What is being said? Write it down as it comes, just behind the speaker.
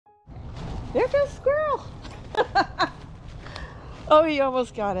There goes squirrel. Oh, he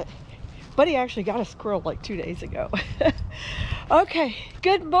almost got it. But he actually got a squirrel like 2 days ago. Okay,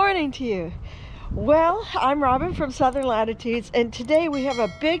 good morning to you. Well, I'm Robin from Southern Latitudes, and today we have a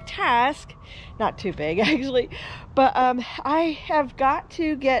big task. Not too big, actually. But I have got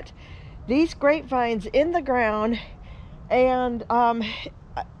to get these grapevines in the ground, and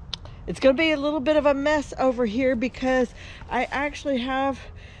it's going to be a little bit of a mess over here because I actually have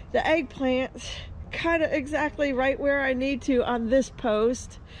the eggplants kind of exactly right where I need to on this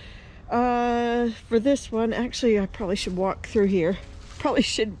post. For this one, actually, I probably should walk through here. Probably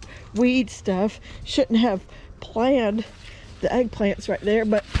should weed stuff. Shouldn't have planned the eggplants right there,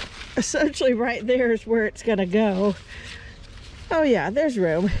 but essentially right there is where it's gonna go. Oh yeah, there's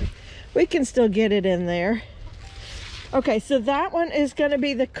room. We can still get it in there. Okay, so that one is gonna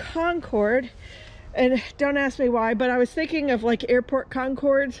be the Concord, and don't ask me why, but I was thinking of like airport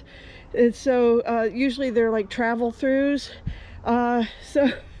Concords, and so usually they're like travel throughs. So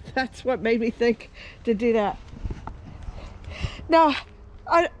that's what made me think to do that. Now,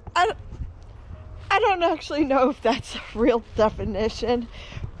 I don't actually know if that's a real definition,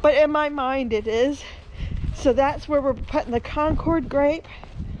 but in my mind it is. So that's where we're putting the Concord grape.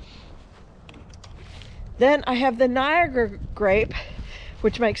 Then I have the Niagara grape,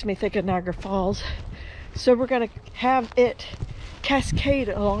 which makes me think of Niagara Falls. So we're going to have it cascade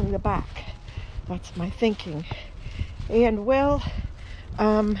along the back. That's my thinking. And well,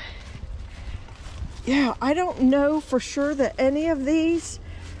 yeah, I don't know for sure that any of these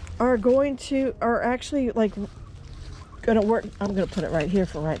are actually like gonna work. I'm gonna put it right here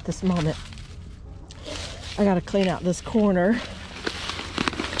for right this moment. I gotta clean out this corner.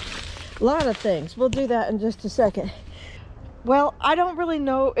 A lot of things. We'll do that in just a second. Well, I don't really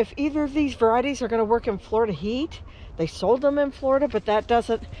know if either of these varieties are gonna work in Florida heat. They sold them in Florida, but that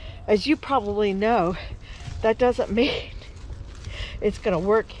doesn't, as you probably know, that doesn't mean it's gonna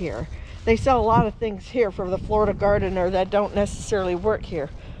work here. They sell a lot of things here for the Florida gardener that don't necessarily work here.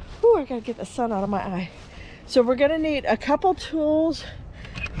 Ooh, I gotta get the sun out of my eye. So we're gonna need a couple tools,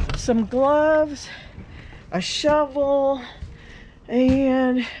 some gloves, a shovel,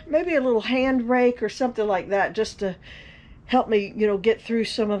 and maybe a little hand rake or something like that, just to help me, you know, get through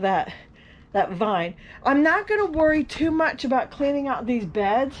some of that vine. I'm not gonna worry too much about cleaning out these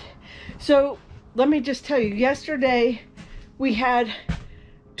beds. So let me just tell you, yesterday we had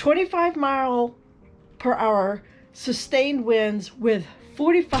 25-mile-per-hour sustained winds with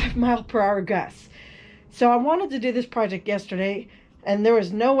 45-mile-per-hour gusts. So I wanted to do this project yesterday, and there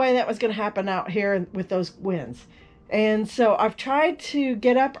was no way that was going to happen out here with those winds. And so I've tried to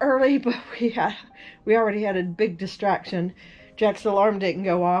get up early, but we already had a big distraction. Jack's alarm didn't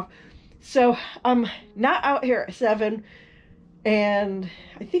go off. So I'm not out here at 7, and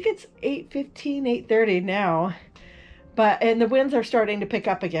I think it's 8:15, 8:30 now. And the winds are starting to pick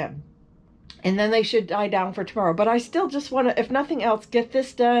up again. And then they should die down for tomorrow. But I still just want to, if nothing else, get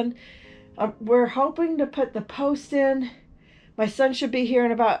this done. We're hoping to put the post in. My son should be here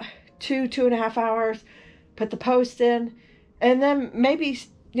in about 2.5 hours. Put the post in. And then maybe,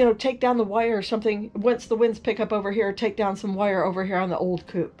 you know, take down the wire or something. Once the winds pick up over here, take down some wire over here on the old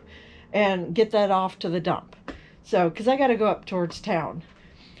coop. And get that off to the dump. So, because I got to go up towards town.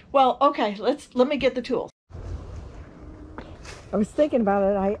 Well, okay, let me get the tools. I was thinking about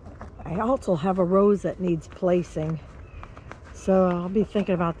it. I also have a rose that needs placing. So I'll be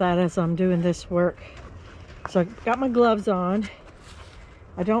thinking about that as I'm doing this work. So I got my gloves on.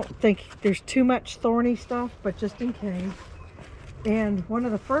 I don't think there's too much thorny stuff, but just in case. And one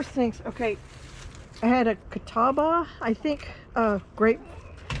of the first things, okay, I had a Catawba, I think, grape.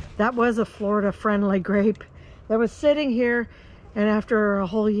 That was a Florida friendly grape that was sitting here, and after a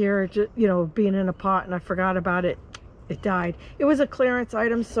whole year, you know, being in a pot, and I forgot about it, it died. It was a clearance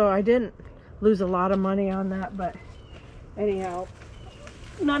item, so I didn't lose a lot of money on that, but anyhow,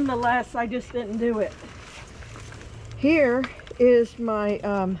 nonetheless, I just didn't do it. Here is my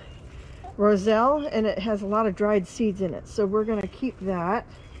roselle, and it has a lot of dried seeds in it, so we're gonna keep that.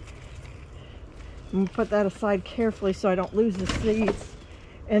 I'm gonna put that aside carefully so I don't lose the seeds,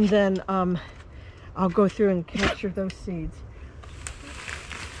 and then I'll go through and capture those seeds.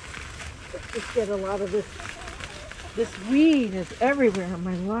 Let's just get a lot of this. This weed is everywhere in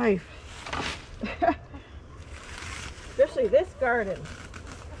my life. Especially this garden.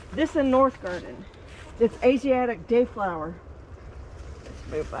 This and North Garden. It's Asiatic Dayflower. Let's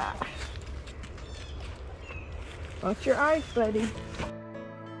move that. Watch your eyes, buddy.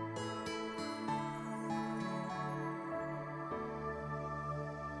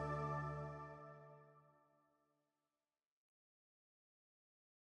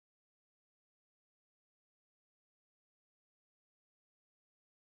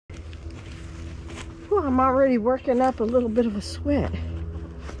 Whew, I'm already working up a little bit of a sweat.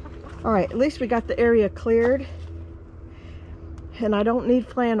 All right, at least we got the area cleared. And I don't need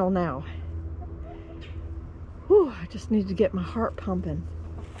flannel now. Whew, I just need to get my heart pumping.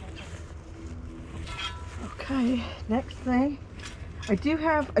 Okay, next thing. I do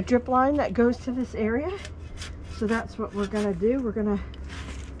have a drip line that goes to this area. So that's what we're gonna do. We're gonna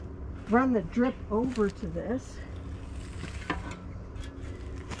run the drip over to this.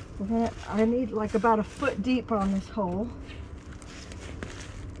 I need like about a foot deep on this hole.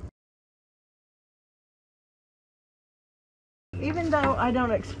 Even though I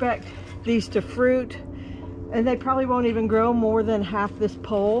don't expect these to fruit, and they probably won't even grow more than half this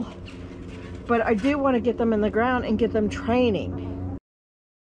pole, but I do want to get them in the ground and get them training.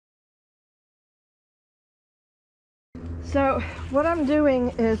 So what I'm doing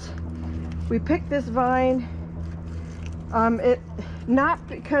is we picked this vine. Not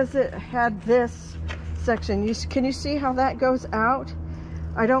because it had this section. Can you see how that goes out?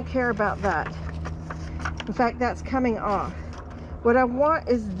 I don't care about that. In fact, that's coming off. What I want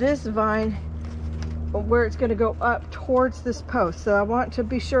is this vine where it's going to go up towards this post. So I want to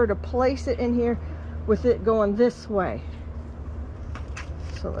be sure to place it in here with it going this way.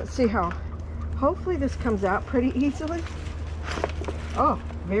 So let's see how, hopefully this comes out pretty easily. Oh,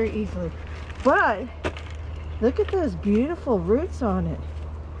 very easily. But look at those beautiful roots on it.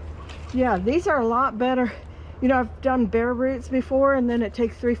 Yeah, these are a lot better. You know, I've done bare roots before, and then it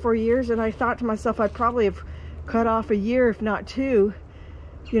takes 3-4 years, and I thought to myself I'd probably have cut off a year, if not 2,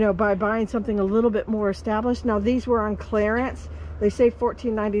 you know, by buying something a little bit more established. Now these were on clearance. They say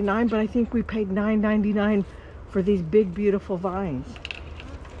 $14.99, but I think we paid $9.99 for these big beautiful vines.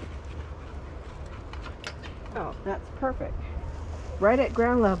 Oh, that's perfect. Right at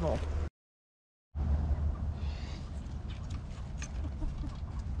ground level.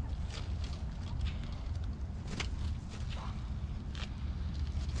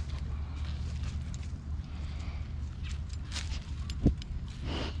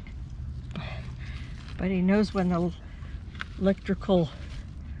 But he knows when the electrical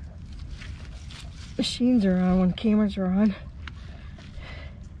machines are on, when cameras are on.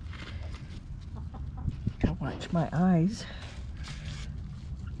 Gotta watch my eyes.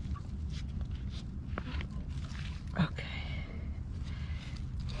 Okay.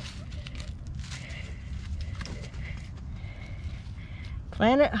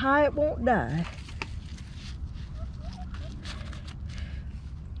 Plant it high, it won't die.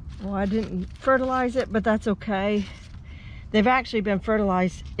 Well, I didn't fertilize it, but that's okay. They've actually been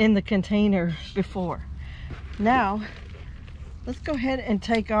fertilized in the container before. Now, let's go ahead and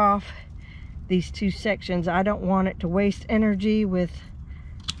take off these 2 sections. I don't want it to waste energy with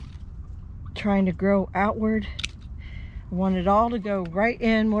trying to grow outward. I want it all to go right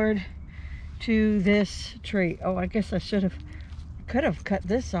inward to this tree. Oh, I guess I could have cut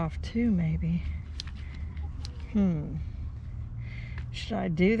this off too, maybe. Should I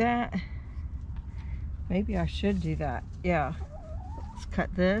do that? Maybe I should do that. Yeah. Let's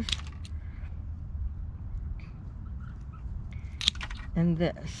cut this. And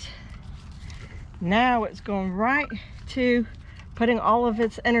this. Now it's going right to putting all of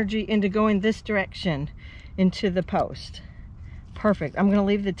its energy into going this direction into the post. Perfect. I'm going to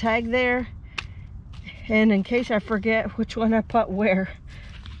leave the tag there. And in case I forget which one I put where.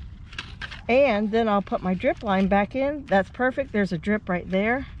 And then I'll put my drip line back in. That's perfect. There's a drip right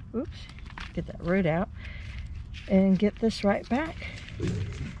there. Oops. Get that root out. And get this right back.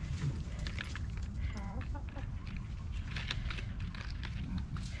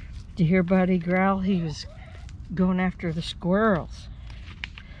 Did you hear Buddy growl? He was going after the squirrels.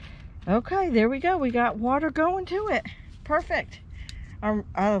 Okay, there we go. We got water going to it. Perfect.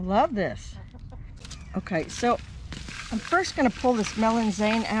 I love this. Okay, so I'm first going to pull this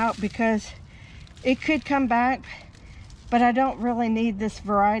melanzane out because it could come back, but I don't really need this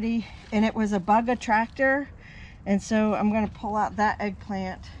variety, and it was a bug attractor, and so I'm going to pull out that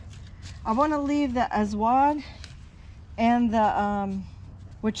eggplant. I want to leave the azwad and the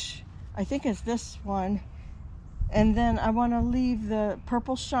which I think is this one, and then I want to leave the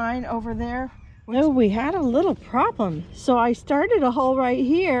purple shine over there. No, we had a little problem, so I started a hole right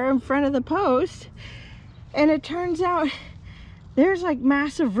here in front of the post, and it turns out there's like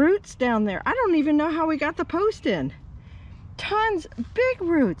massive roots down there. I don't even know how we got the post in. Tons, big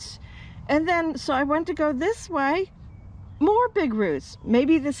roots. And then, so I went to go this way, more big roots.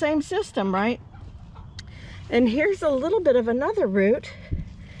 Maybe the same system, right? And here's a little bit of another root.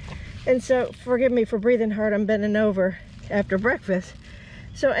 And so, forgive me for breathing hard, I'm bending over after breakfast.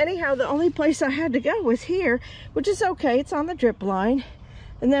 So anyhow, the only place I had to go was here, which is okay, it's on the drip line.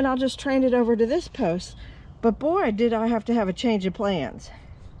 and then I'll just train it over to this post. But boy, did I have to have a change of plans.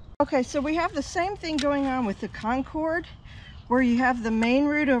 Okay, so we have the same thing going on with the Concord, where you have the main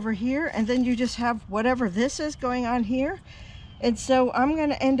root over here, and then you just have whatever this is going on here. And so I'm going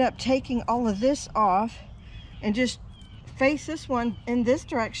to end up taking all of this off and just face this one in this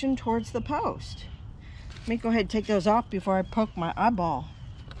direction towards the post. Let me go ahead and take those off before I poke my eyeball.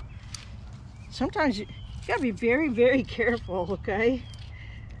 Sometimes you gotta be very, very careful, okay?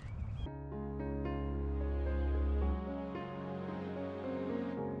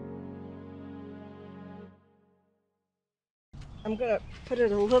 I'm gonna put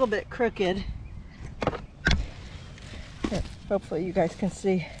it a little bit crooked. Here, hopefully you guys can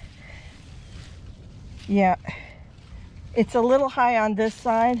see. Yeah, it's a little high on this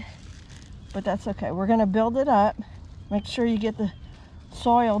side, but that's okay. We're gonna build it up. Make sure you get the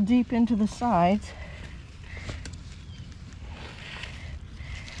soil deep into the sides.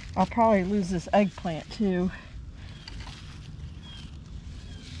 I'll probably lose this eggplant too.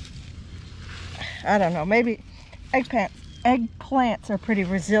 I don't know, maybe eggplants are pretty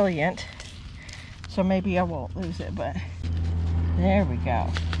resilient, so maybe I won't lose it, but there we go.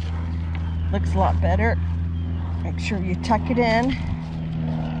 Looks a lot better. Make sure you tuck it in.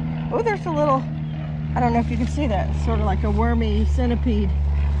 Oh, there's a little, I don't know if you can see that, it's sort of like a wormy centipede.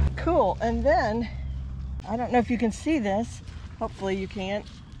 Cool. And then, I don't know if you can see this, hopefully you can.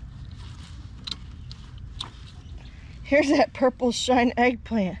 Here's that purple shine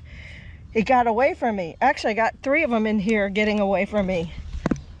eggplant. It got away from me. Actually, I got 3 of them in here getting away from me.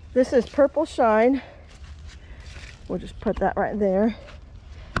 This is purple shine. We'll just put that right there.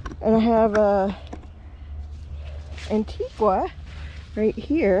 And I have a Antigua right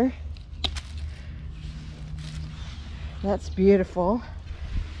here. That's beautiful.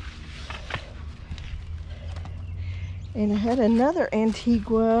 And I had another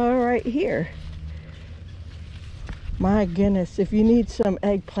Antigua right here. My goodness, if you need some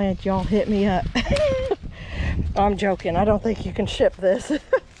eggplant, y'all hit me up. I'm joking, I don't think you can ship this.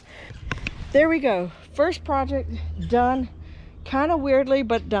 There we go, first project done. Kind of weirdly,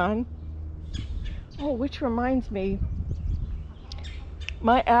 but done. Oh, which reminds me,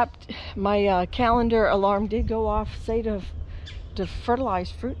 my calendar alarm did go off, say to fertilize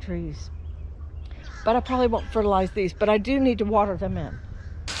fruit trees. But I probably won't fertilize these, but I do need to water them in.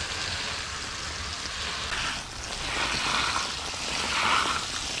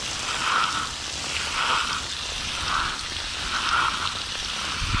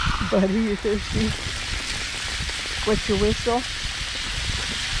 Buddy, you thirsty? What's your whistle?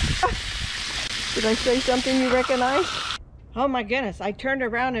 Did I say something you recognize? Oh my goodness, I turned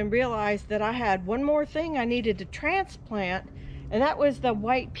around and realized that I had one more thing I needed to transplant, and that was the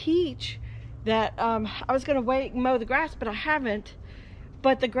white peach that I was going to wait and mow the grass, but I haven't.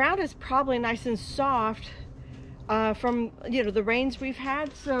 But the ground is probably nice and soft from, you know, the rains we've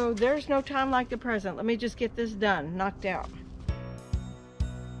had, so there's no time like the present. Let me just get this done, knocked out.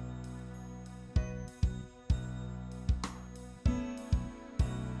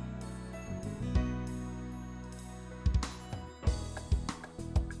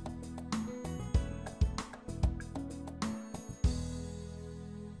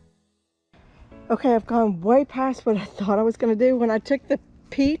 Okay, I've gone way past what I thought I was going to do. When I took the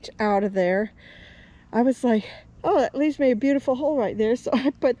peach out of there, I was like, oh, that leaves me a beautiful hole right there. So I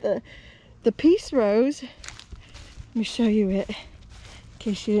put the peace rose. Let me show you it, in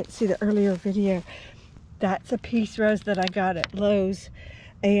case you didn't see the earlier video. That's a peace rose that I got at Lowe's.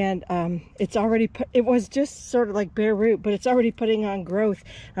 And it's already put, it was just sort of like bare root, but it's already putting on growth.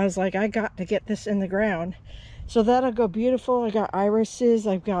 I was like, I got to get this in the ground. So that'll go beautiful. I got irises,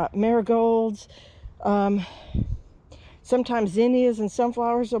 I've got marigolds. Sometimes zinnias and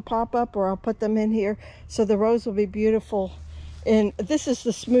sunflowers will pop up, or I'll put them in here. So the rose will be beautiful. And this is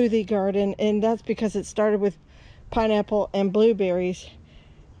the smoothie garden, and that's because it started with pineapple and blueberries.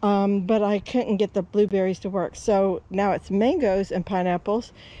 But I couldn't get the blueberries to work. So now it's mangoes and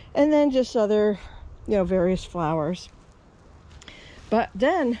pineapples, and then just other, you know, various flowers. But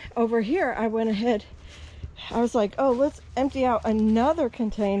then over here, I went ahead, I was like, oh, let's empty out another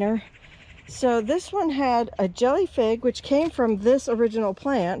container. So this one had a jelly fig, which came from this original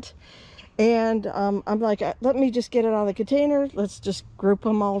plant. And I'm like, let me just get it out of the container. Let's just group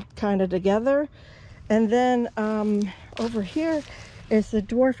them all kind of together. And then over here is the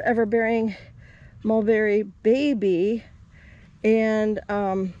dwarf everbearing mulberry baby. And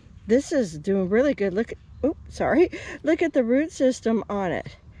this is doing really good. Look, oops, sorry. Look at the root system on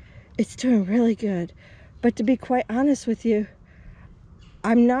it. It's doing really good. But to be quite honest with you,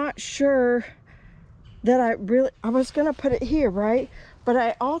 I'm not sure that I was going to put it here, right? But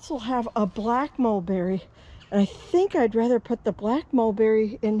I also have a black mulberry, and I think I'd rather put the black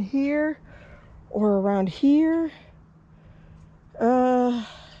mulberry in here or around here.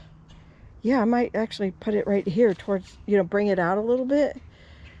 Yeah, I might actually put it right here towards, you know, bring it out a little bit.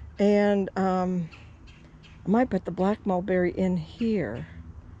 And I might put the black mulberry in here.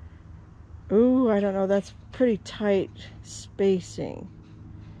 Ooh, I don't know, that's pretty tight spacing.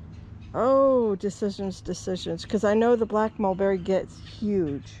 Oh, decisions, because I know the black mulberry gets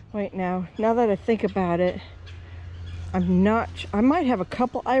huge. Wait, now that I think about it, I might have a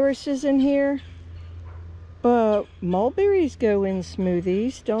couple irises in here, but mulberries go in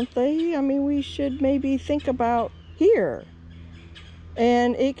smoothies, don't they? I mean, we should maybe think about here.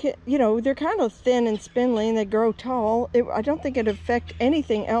 And it can, you know, they're kind of thin and spindly and they grow tall. I don't think it'd affect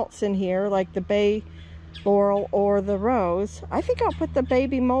anything else in here, like the bay laurel or the rose. I think I'll put the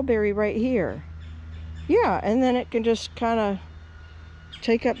baby mulberry right here. Yeah, and then it can just kind of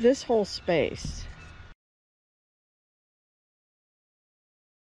take up this whole space.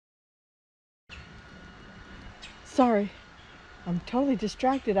 Sorry, I'm totally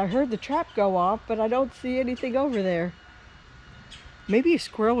distracted. I heard the trap go off, but I don't see anything over there. Maybe a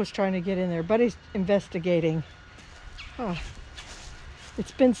squirrel was trying to get in there, but he's investigating. Huh.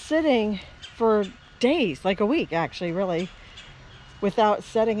 It's been sitting for days, like a week actually, really, without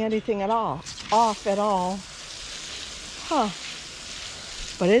setting anything at all, off at all. Huh.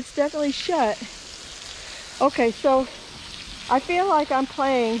 But it's definitely shut. Okay, so I feel like I'm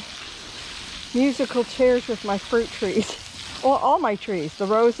playing musical chairs with my fruit trees. Well, all my trees. The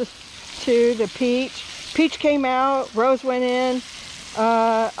roses too, the peach. Peach came out, rose went in.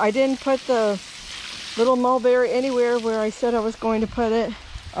 I didn't put the little mulberry anywhere where I said I was going to put it.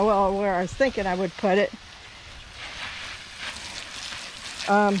 Oh, well, where I was thinking I would put it.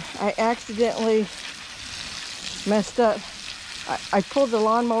 I accidentally messed up. I pulled the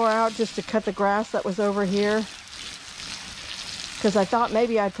lawnmower out just to cut the grass that was over here, because I thought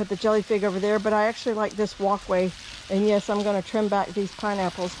maybe I'd put the jelly fig over there, but I actually like this walkway. And yes, I'm going to trim back these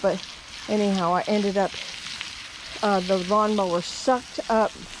pineapples, but anyhow, I ended up, the lawnmower sucked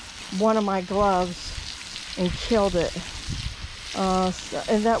up one of my gloves and killed it.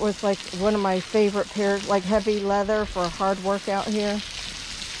 And that was like one of my favorite pairs, like heavy leather for a hard workout here.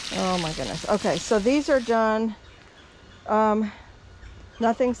 Oh my goodness. Okay, so these are done.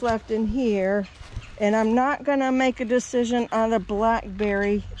 Nothing's left in here. And I'm not gonna make a decision on the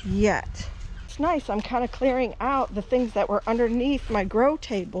blackberry yet. It's nice, I'm kind of clearing out the things that were underneath my grow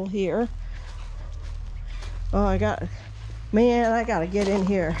table here. Oh, I gotta get in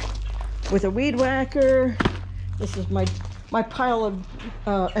here with a weed whacker. This is my pile of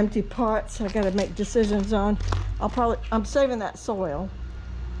empty pots I gotta make decisions on. I'm saving that soil.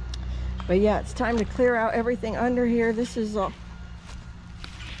 But yeah, it's time to clear out everything under here. This is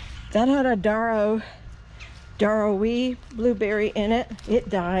that had a Darrow-y blueberry in it. It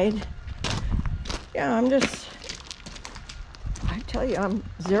died. Yeah, I tell you, I'm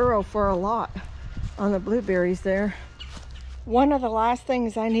 0 for a lot on the blueberries there. One of the last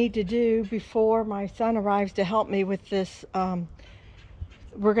things I need to do before my son arrives to help me with this,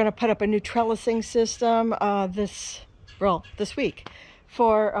 we're going to put up a new trellising system this week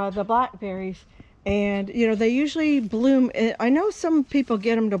for the blackberries. And you know, they usually bloom, I know some people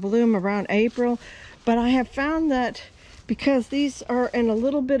get them to bloom around April, but I have found that because these are in a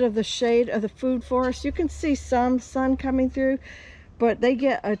little bit of the shade of the food forest, you can see some sun coming through, but they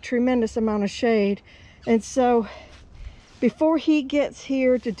get a tremendous amount of shade. And so before he gets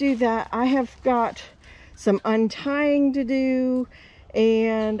here to do that, I have got some untying to do,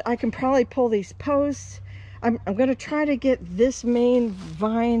 and I can probably pull these posts. I'm going to try to get this main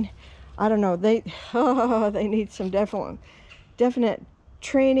vine. I don't know, they need some definite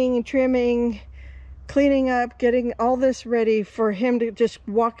training and trimming, cleaning up, getting all this ready for him to just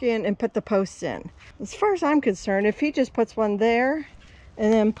walk in and put the posts in. As far as I'm concerned, if he just puts one there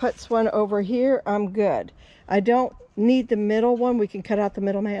and then puts one over here, I'm good. I don't need the middle one. We can cut out the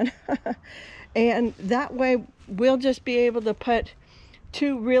middleman. And that way we'll just be able to put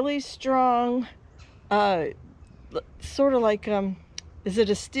two really strong, sort of like, is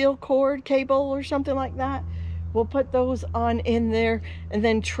it a steel cord cable or something like that? We'll put those on in there and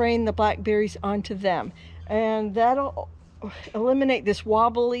then train the blackberries onto them. And that'll eliminate this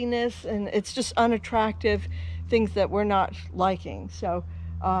wobbliness, and it's just unattractive things that we're not liking. So,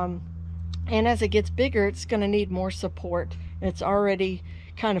 and as it gets bigger, it's going to need more support. It's already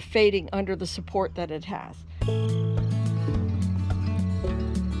kind of fading under the support that it has.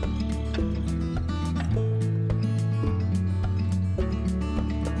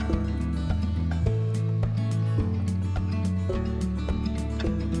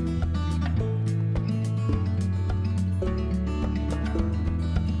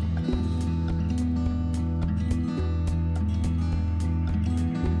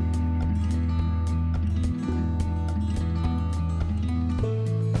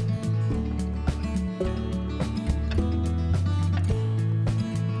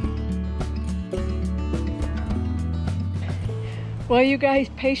 Well, you guys,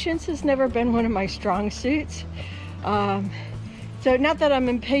 patience has never been one of my strong suits. So not that I'm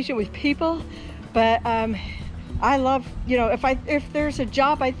impatient with people, but I love, you know, if there's a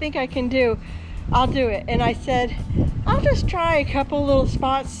job I think I can do, I'll do it. And I said, I'll just try a couple little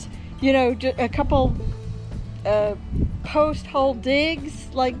spots, you know, a couple post hole digs,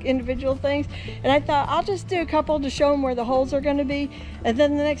 like individual things. And I thought I'll just do a couple to show them where the holes are going to be. And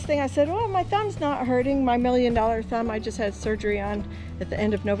then the next thing I said, well, my thumb's not hurting, my $1 million thumb. I just had surgery on at the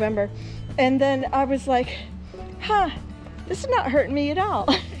end of November. And then I was like, huh, this is not hurting me at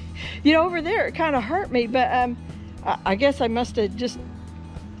all. You know, over there it kind of hurt me, but I guess I must have just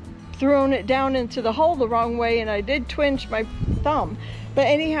thrown it down into the hole the wrong way, and I did twinge my thumb. But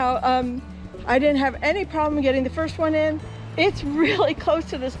anyhow, I didn't have any problem getting the first one in. It's really close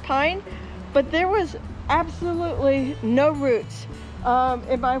to this pine, but there was absolutely no roots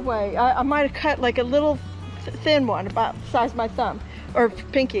in my way. I might have cut like a little thin one about the size of my thumb or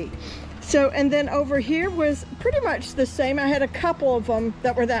pinky. So, and then over here was pretty much the same. I had a couple of them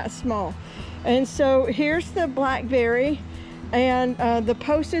that were that small. And so here's the blackberry, and the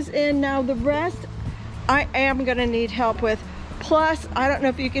post is in. Now the rest I am gonna need help with. Plus, I don't know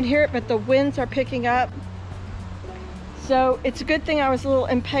if you can hear it, but the winds are picking up. So it's a good thing I was a little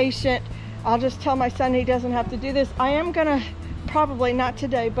impatient. I'll just tell my son he doesn't have to do this. I am gonna, probably not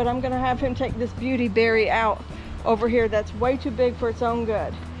today, but I'm gonna have him take this beauty berry out over here that's way too big for its own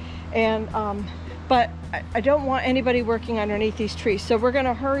good. And but I don't want anybody working underneath these trees, so we're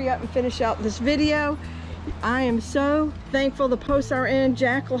gonna hurry up and finish out this video. I am so thankful the posts are in.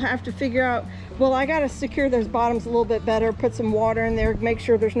 Jack will have to figure out, well, I gotta secure those bottoms a little bit better, put some water in there, make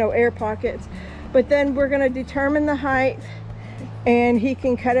sure there's no air pockets. But then we're gonna determine the height, and he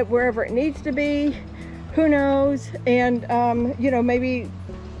can cut it wherever it needs to be, who knows. And you know, maybe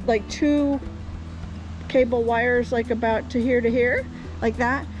like 2 cable wires, like about to here, like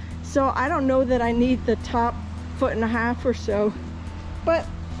that. So I don't know that I need the top 1.5 feet or so, but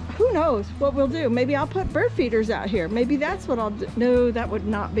who knows what we'll do. Maybe I'll put bird feeders out here. Maybe that's what I'll do. No, that would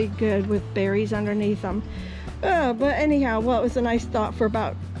not be good with berries underneath them. But anyhow, well, it was a nice thought for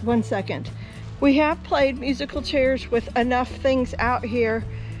about 1 second. We have played musical chairs with enough things out here,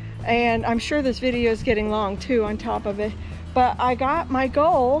 and I'm sure this video is getting long too on top of it, but I got my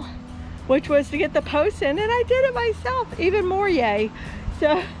goal, which was to get the posts in, and I did it myself. Even more yay.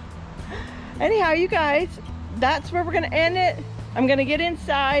 So anyhow, you guys, that's where we're gonna end it. I'm gonna get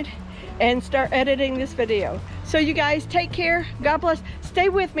inside and start editing this video. So you guys take care, God bless. Stay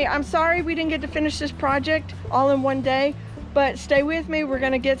with me. I'm sorry we didn't get to finish this project all in one day, but stay with me. We're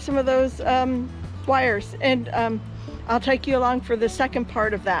gonna get some of those wires, and I'll take you along for the second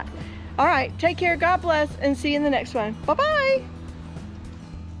part of that. All right, take care, God bless, and see you in the next one. Bye-bye.